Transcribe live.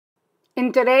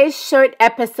In today's short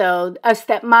episode of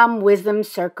Stepmom Wisdom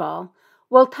Circle,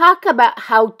 we'll talk about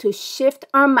how to shift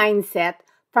our mindset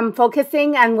from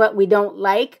focusing on what we don't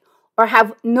like or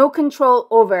have no control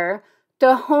over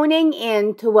to honing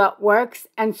in to what works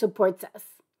and supports us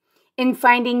in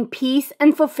finding peace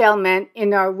and fulfillment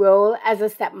in our role as a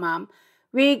stepmom,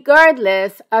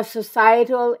 regardless of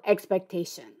societal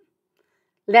expectation.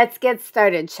 Let's get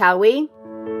started, shall we?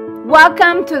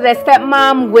 Welcome to the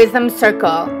Stepmom Wisdom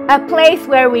Circle, a place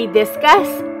where we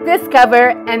discuss, discover,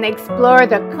 and explore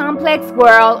the complex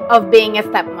world of being a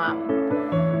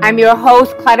stepmom. I'm your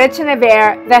host, Claudia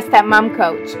Chenevert, the Stepmom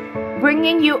Coach,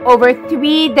 bringing you over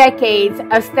 3 decades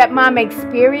of stepmom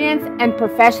experience and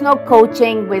professional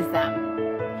coaching wisdom.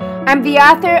 I'm the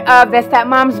author of the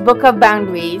Stepmom's Book of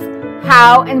Boundaries,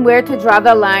 How and Where to Draw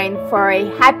the Line for a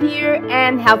Happier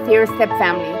and Healthier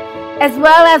Stepfamily, as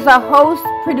well as a host,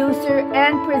 producer,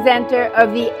 and presenter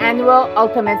of the annual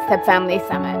Ultimate Stepfamily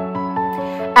Summit.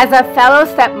 As a fellow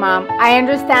stepmom, I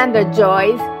understand the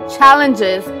joys,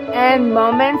 challenges, and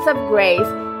moments of grace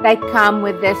that come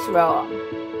with this role.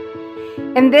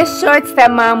 In this short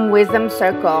Stepmom Wisdom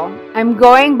Circle, I'm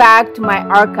going back to my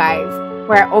archives,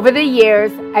 where over the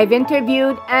years, I've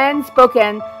interviewed and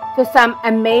spoken to some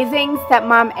amazing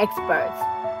stepmom experts,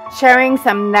 sharing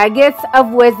some nuggets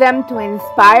of wisdom to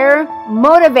inspire,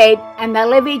 motivate, and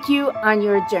elevate you on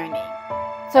your journey.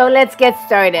 So let's get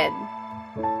started.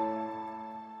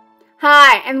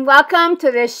 Hi, and welcome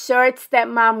to this short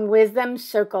Stepmom Wisdom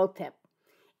Circle tip.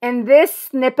 In this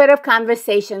snippet of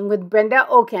conversation with Brenda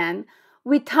Ockun,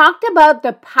 we talked about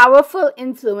the powerful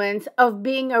influence of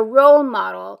being a role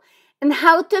model and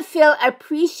how to feel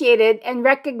appreciated and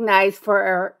recognized for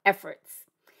our efforts.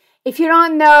 If you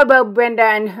don't know about Brenda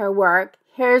and her work,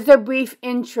 here's a brief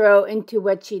intro into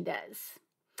what she does.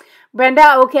 Brenda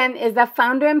Ockun is the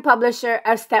founder and publisher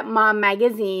of StepMom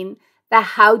Magazine, the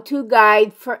how-to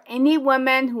guide for any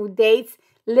woman who dates,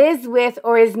 lives with,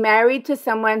 or is married to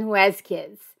someone who has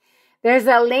kids. There's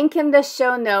a link in the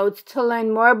show notes to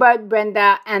learn more about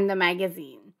Brenda and the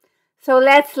magazine. So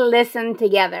let's listen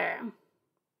together.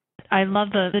 I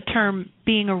love the term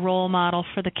being a role model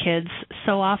for the kids.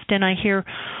 So often I hear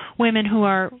women who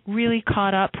are really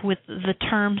caught up with the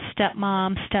term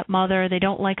stepmom, stepmother. They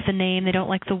don't like the name, they don't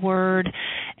like the word,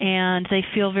 and they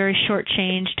feel very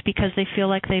shortchanged because they feel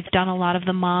like they've done a lot of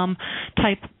the mom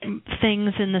type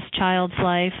things in this child's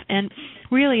life. And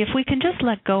really, if we can just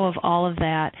let go of all of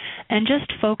that and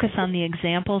just focus on the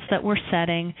examples that we're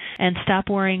setting and stop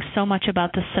worrying so much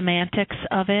about the semantics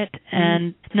of it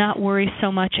and not worry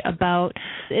so much about,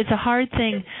 it's a hard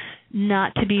thing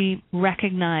not to be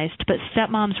recognized, but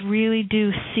stepmoms really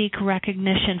do seek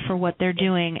recognition for what they're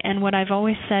doing. And what I've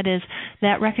always said is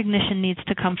that recognition needs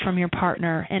to come from your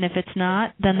partner. And if it's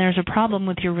not, then there's a problem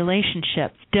with your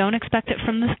relationship. Don't expect it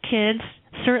from the kids.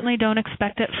 Certainly don't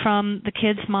expect it from the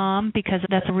kid's mom, because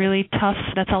that's really tough.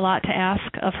 That's a lot to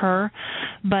ask of her.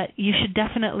 But you should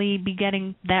definitely be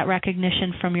getting that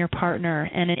recognition from your partner.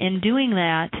 And in doing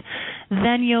that,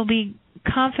 then you'll be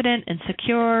confident and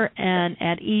secure and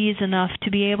at ease enough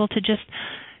to be able to just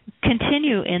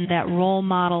continue in that role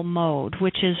model mode,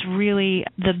 which is really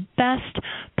the best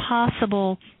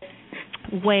possible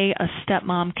way a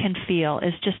stepmom can feel,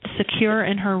 is just secure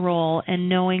in her role and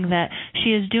knowing that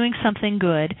she is doing something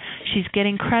good. She's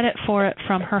getting credit for it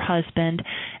from her husband.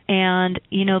 And,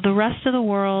 the rest of the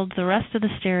world, the rest of the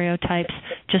stereotypes,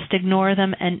 just ignore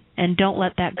them and don't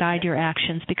let that guide your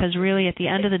actions, because really at the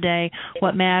end of the day,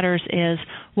 what matters is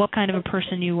what kind of a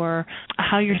person you were,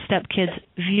 how your stepkids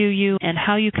view you, and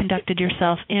how you conducted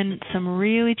yourself in some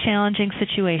really challenging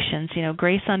situations.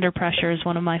 Grace under pressure is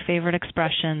one of my favorite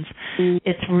expressions.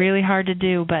 It's really hard to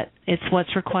do, but it's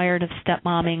what's required of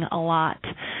stepmomming a lot.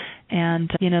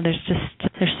 And, there's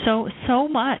so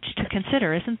much to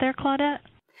consider, isn't there, Claudette?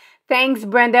 Thanks,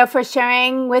 Brenda, for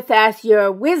sharing with us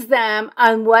your wisdom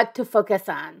on what to focus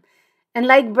on. And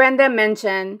like Brenda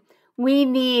mentioned, we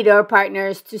need our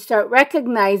partners to start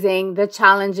recognizing the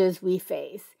challenges we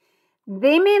face.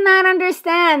 They may not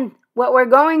understand what we're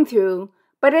going through,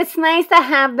 but it's nice to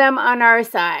have them on our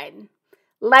side.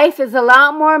 Life is a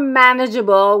lot more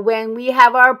manageable when we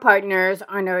have our partners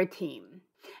on our team.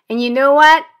 And you know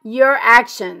what? Your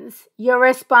actions, your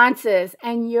responses,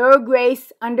 and your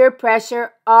grace under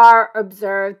pressure are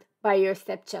observed by your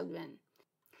stepchildren.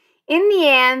 In the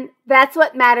end, that's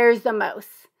what matters the most.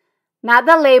 Not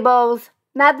the labels,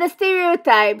 not the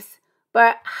stereotypes,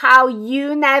 but how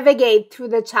you navigate through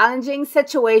the challenging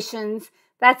situations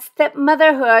that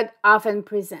stepmotherhood often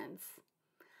presents.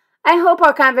 I hope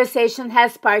our conversation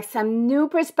has sparked some new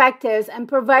perspectives and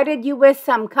provided you with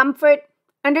some comfort,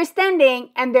 understanding,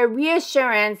 and the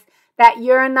reassurance that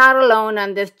you're not alone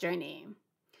on this journey.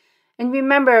 And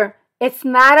remember, it's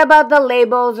not about the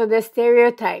labels or the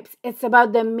stereotypes. It's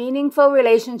about the meaningful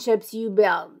relationships you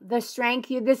build, the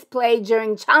strength you display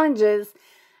during challenges,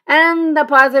 and the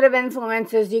positive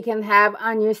influences you can have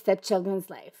on your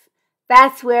stepchildren's life.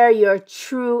 That's where your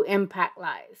true impact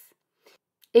lies.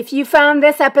 If you found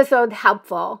this episode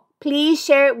helpful, please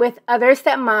share it with other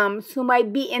stepmoms who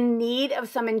might be in need of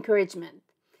some encouragement.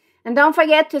 And don't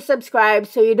forget to subscribe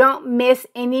so you don't miss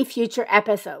any future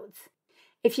episodes.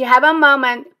 If you have a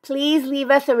moment, please leave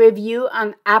us a review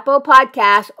on Apple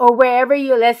Podcasts or wherever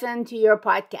you listen to your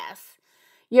podcasts.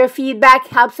 Your feedback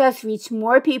helps us reach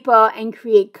more people and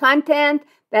create content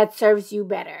that serves you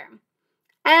better.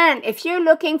 And if you're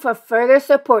looking for further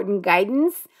support and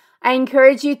guidance, I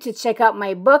encourage you to check out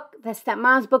my book, The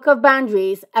Stepmom's Book of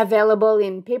Boundaries, available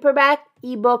in paperback,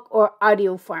 ebook, or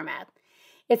audio format.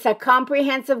 It's a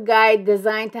comprehensive guide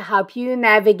designed to help you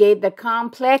navigate the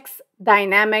complex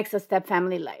dynamics of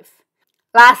stepfamily life.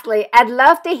 Lastly, I'd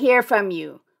love to hear from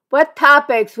you. What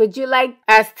topics would you like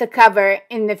us to cover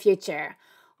in the future?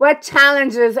 What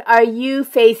challenges are you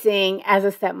facing as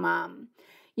a stepmom?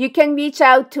 You can reach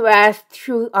out to us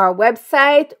through our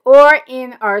website or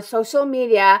in our social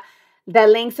media. The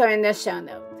links are in the show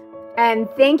notes. And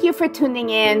thank you for tuning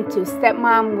in to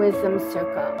Stepmom Wisdom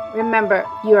Circle. Remember,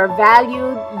 you are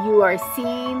valued, you are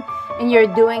seen, and you're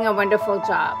doing a wonderful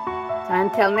job. So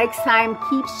until next time,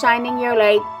 keep shining your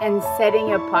light and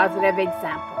setting a positive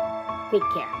example. Take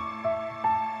care.